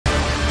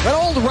An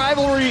old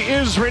rivalry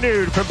is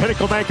renewed from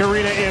Pinnacle Bank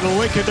Arena in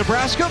Lincoln,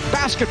 Nebraska.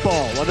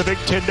 Basketball on the Big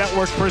Ten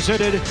Network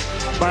presented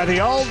by the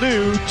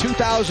all-new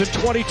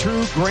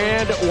 2022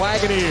 Grand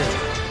Wagoneer.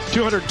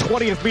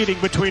 220th meeting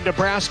between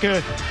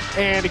Nebraska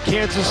and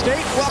Kansas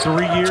State.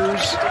 3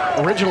 years.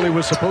 Originally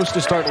was supposed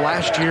to start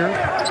last year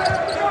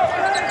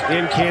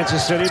in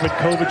Kansas City, but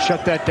COVID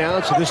shut that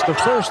down. So this is the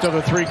first of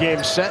a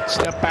 3-game set.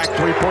 Step back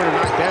three-pointer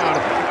knocked down.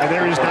 And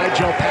there is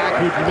Nigel Pack,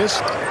 who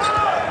missed.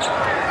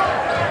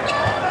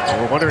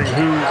 We're wondering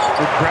who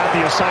would grab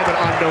the assignment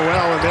on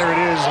Noel, and there it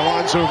is,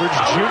 Alonzo Verge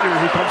Jr.,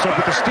 who comes up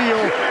with the steal.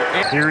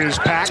 And here is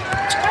Pack.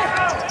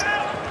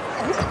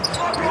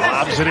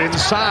 Lobs it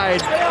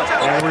inside,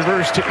 and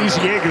reverse to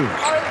Iziegu.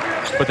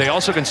 But they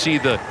also can see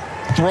the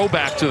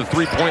throwback to the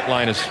three-point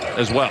line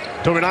as well.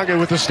 Tominaga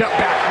with the step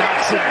back,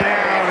 knocks it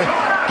down.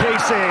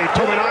 Keisei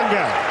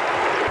Tominaga.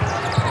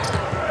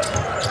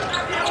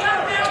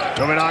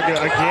 Tominaga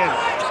again.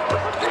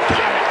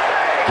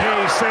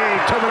 Keisei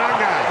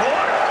Tominaga.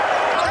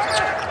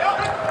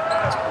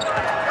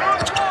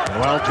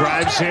 Noel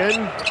drives in,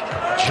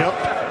 jump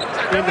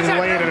into the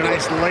lane, and a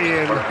nice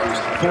lay-in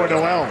for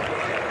Noel.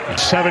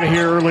 7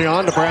 here early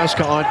on,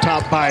 Nebraska on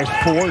top by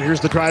 4.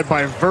 Here's the drive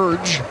by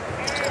Verge.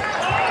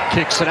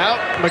 Kicks it out.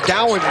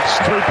 McGowan's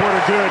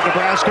three-pointer good.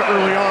 Nebraska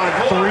early on,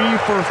 3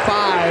 for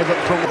 5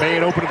 from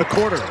Maine open to the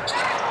quarter.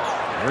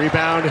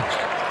 Rebound.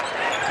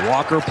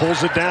 Walker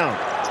pulls it down.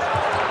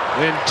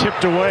 Then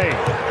tipped away.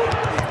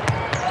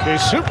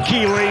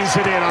 Mesupke lays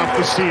it in off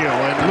the steal,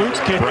 and Luke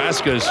can...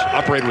 Nebraska's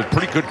operated with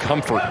pretty good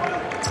comfort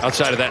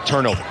outside of that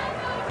turnover.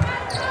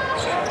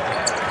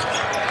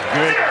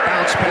 Good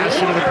bounce pass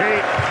into the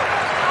paint.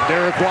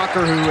 Derek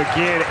Walker, who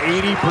again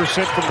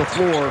 80% from the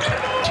floor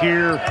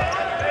here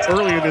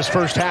early in this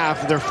first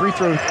half. Their free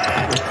throw,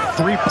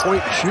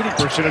 three-point shooting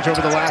percentage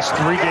over the last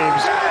 3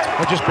 games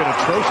have just been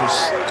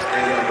atrocious.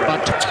 But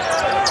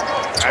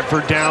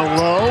Bradford down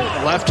low,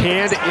 left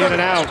hand in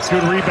and out.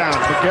 Good rebound.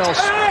 Miguel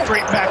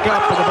straight back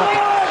up for the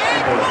bucket.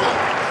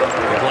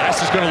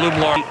 Glass is going to loom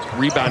large.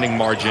 Rebounding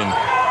margin,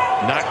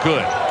 not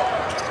good.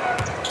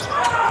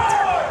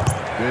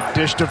 Good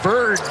dish to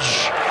Verge.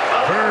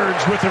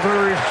 Verge with the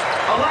Verge.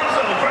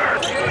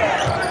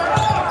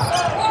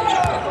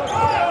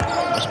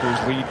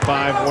 Huskers lead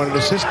 5-1 an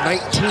assist.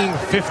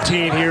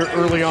 19-15 here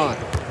early on.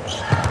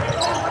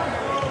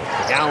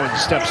 Allen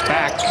steps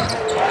back.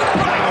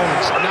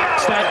 Allen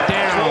knocks that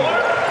down.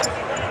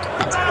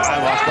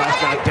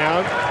 Last knocked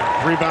down.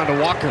 Rebound to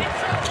Walker.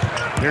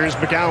 Here's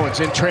McGowan's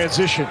in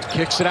transition.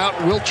 Kicks it out.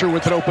 Wilcher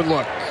with an open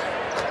look.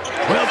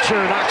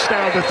 Wilcher knocks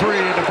down the 3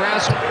 in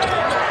Nebraska.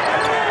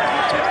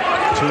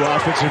 2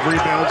 offensive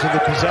rebounds in the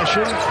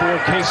possession for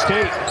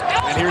K-State.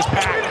 And here's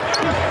Pack.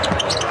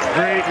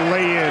 Great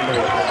lay-in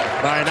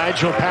by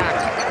Nigel Pack.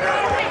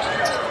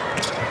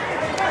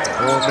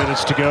 4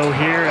 minutes to go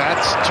here.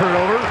 That's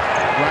turnover.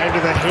 Right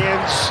into the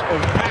hands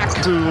of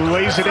Pack, who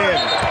lays it in.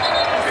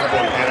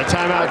 And a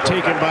timeout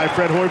taken by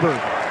Fred Hoiberg.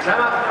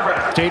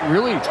 State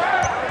really,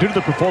 due to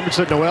the performance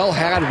that Noel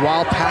had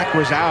while Pack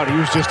was out, he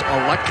was just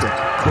electric.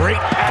 Great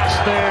pass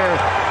there,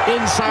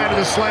 inside of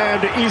the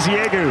slam to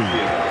Iziegu.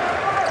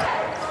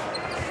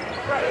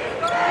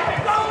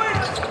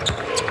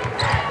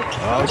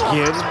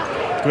 Again,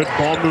 good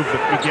ball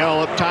movement.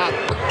 Miguel up top,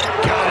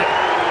 got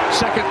it.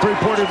 Second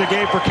three-pointer of the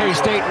game for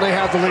K-State, and they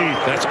have the lead.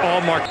 That's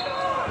all Mark.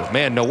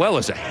 Man, Noel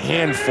is a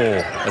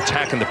handful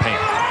attacking the paint.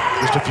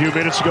 Just a few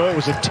minutes ago, it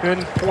was a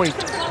 10-point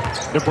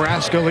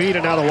Nebraska lead,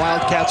 and now the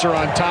Wildcats are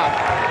on top.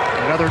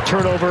 Another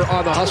turnover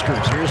on the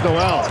Huskers. Here's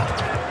Noel.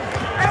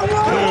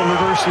 Good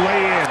reverse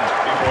lay-in.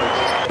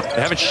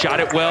 They haven't shot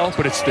it well,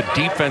 but it's the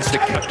defense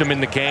that kept them in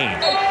the game.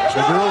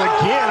 McGill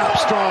again up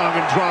strong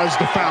and draws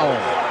the foul.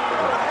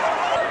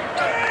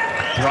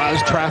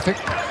 Draws traffic.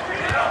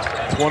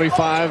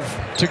 25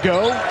 to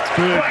go.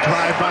 Good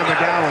drive by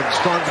McGowan.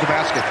 Strong to the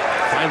basket.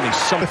 Finally,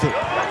 something.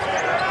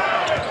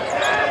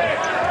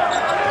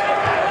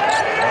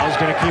 Wells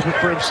going to keep it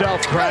for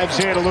himself. Drives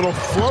in a little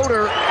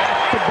floater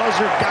at the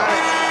buzzer. Got it.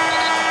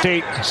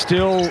 State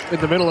still in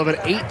the middle of an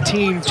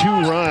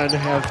 18-2 run.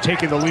 Have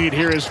taken the lead.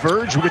 Here is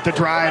Verge with the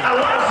drive.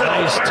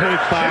 Nice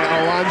take by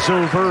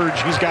Alonzo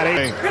Verge. He's got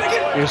 8.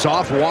 Is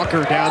off.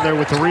 Walker down there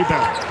with the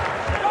rebound.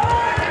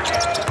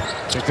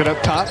 Picked it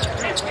up top.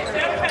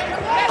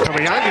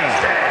 Tominaga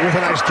with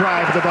a nice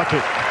drive to the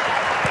bucket.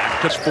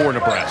 Just for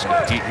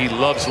Nebraska. He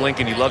loves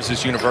Lincoln. He loves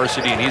this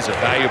university, and he's a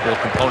valuable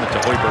component to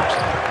Hoiberg's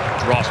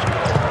roster.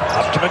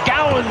 Up to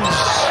McGowan's.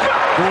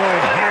 Boy,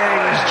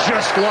 hangs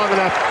just long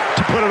enough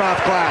to put it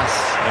off glass.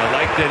 I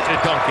like the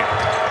dunking.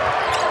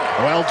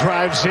 Well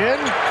drives in.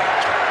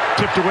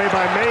 Tipped away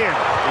by Mayen.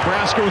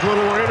 Nebraska with a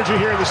little more energy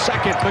here in the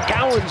second.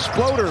 McGowan's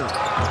floater.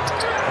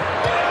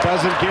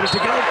 Doesn't get it to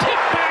go.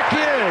 Tipped back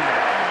in.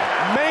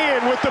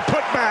 Mayen with the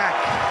putback.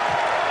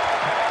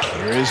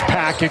 Here is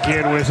Pack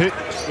again with it.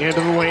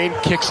 Into the lane,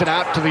 kicks it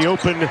out to the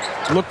open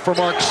look for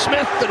Mark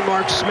Smith, and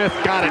Mark Smith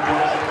got it.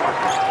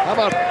 How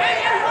about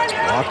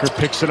Walker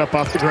picks it up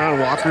off the ground.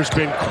 Walker's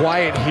been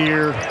quiet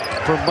here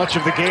for much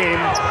of the game.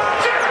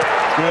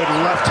 Good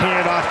left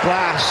hand off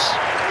glass.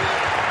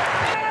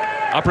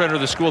 Operator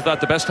of the school thought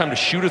the best time to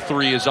shoot a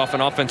three is off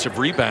an offensive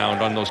rebound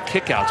on those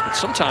kickouts, but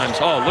sometimes,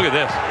 oh, look at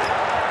this.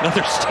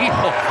 Another steal.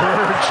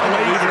 Verge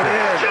lays it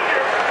in.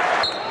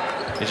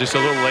 He's just a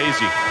little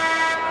lazy.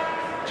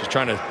 Just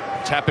trying to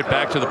tap it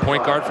back to the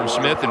point guard from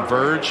Smith, and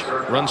Verge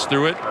runs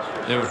through it.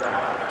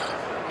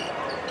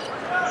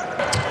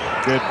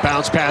 Good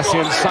bounce pass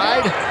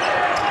inside.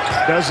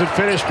 Doesn't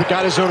finish, but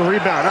got his own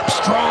rebound. Up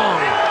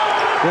strong.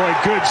 Boy,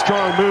 good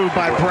strong move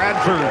by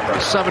Bradford, a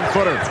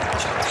 7-footer.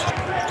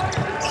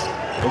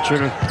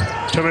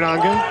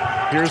 Tuminanga.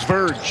 Here's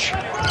Verge.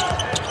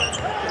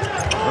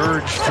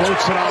 Verge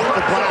floats it off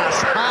the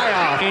glass, high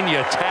off. And you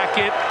attack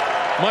it.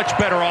 Much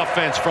better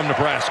offense from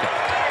Nebraska.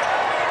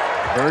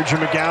 Verge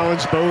and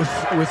McGowan's both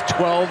with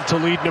 12 to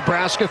lead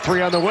Nebraska.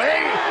 3 on the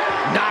way.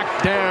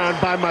 Knocked down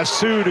by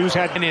Masood, who's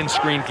had an in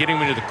screen, getting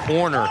him into the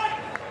corner.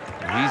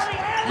 He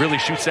really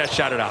shoots that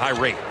shot at a high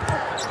rate.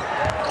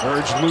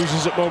 Verge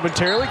loses it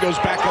momentarily, goes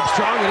back up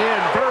strong and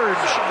in. Verge,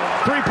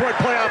 3-point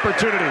play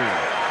opportunity.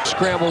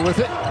 Scramble with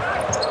it.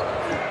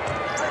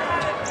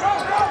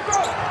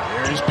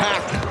 Here's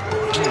Pack.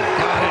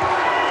 Got it.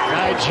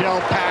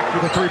 Nigel Pack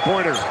with a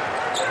 3-pointer.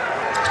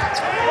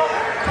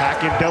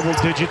 Pack in double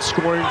digits,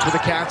 scoring for the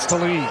Cats to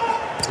lead.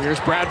 Here's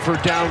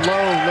Bradford down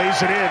low,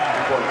 lays it in.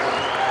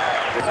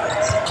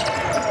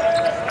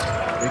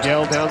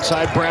 Miguel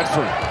downside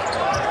Bradford.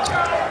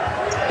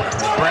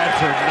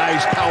 Bradford,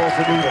 nice,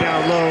 powerful move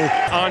down low.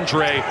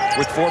 Andre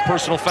with 4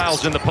 personal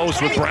fouls in the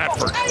post with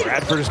Bradford.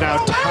 Bradford is now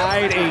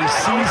tied a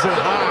season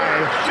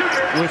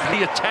high with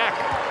the attack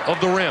of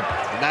the rim.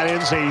 And that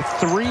ends a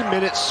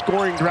 3-minute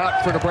scoring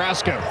drought for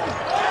Nebraska.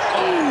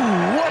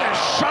 Oh, what a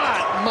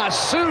shot!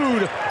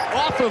 Masood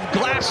off of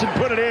glass and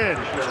put it in.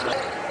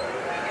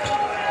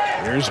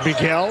 Here's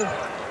Miguel,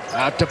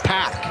 out to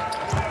Pack.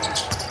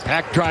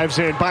 Pack drives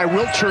in by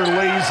Wiltshire,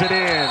 lays it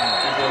in.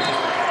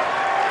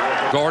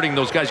 Guarding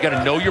those guys, you got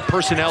to know your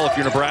personnel if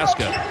you're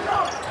Nebraska.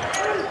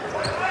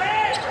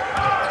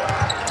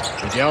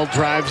 Miguel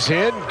drives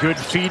in, good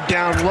feed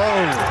down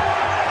low.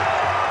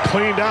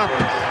 Cleaned up.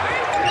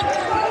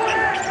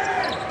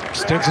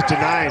 Extends it to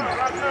 9.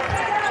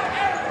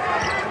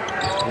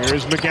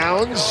 Here's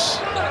McGowan's.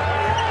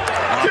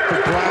 Off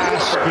the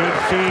glass, good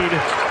feed.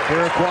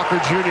 Eric Walker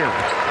Jr.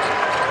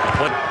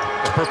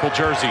 The purple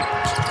jersey.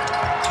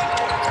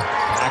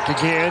 Back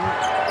again.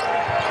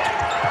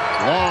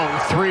 Long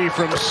 3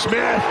 from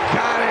Smith.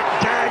 Got it.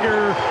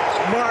 Dagger.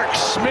 Mark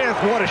Smith.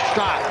 What a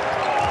shot.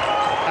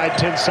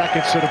 10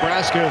 seconds to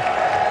Nebraska.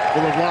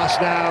 Will have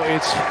lost now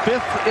its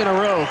 5th in a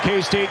row.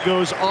 K-State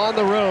goes on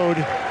the road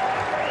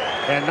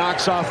and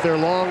knocks off their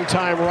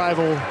longtime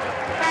rival,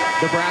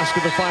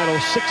 Nebraska, the final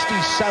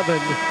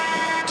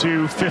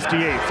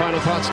 67-58. Final thoughts.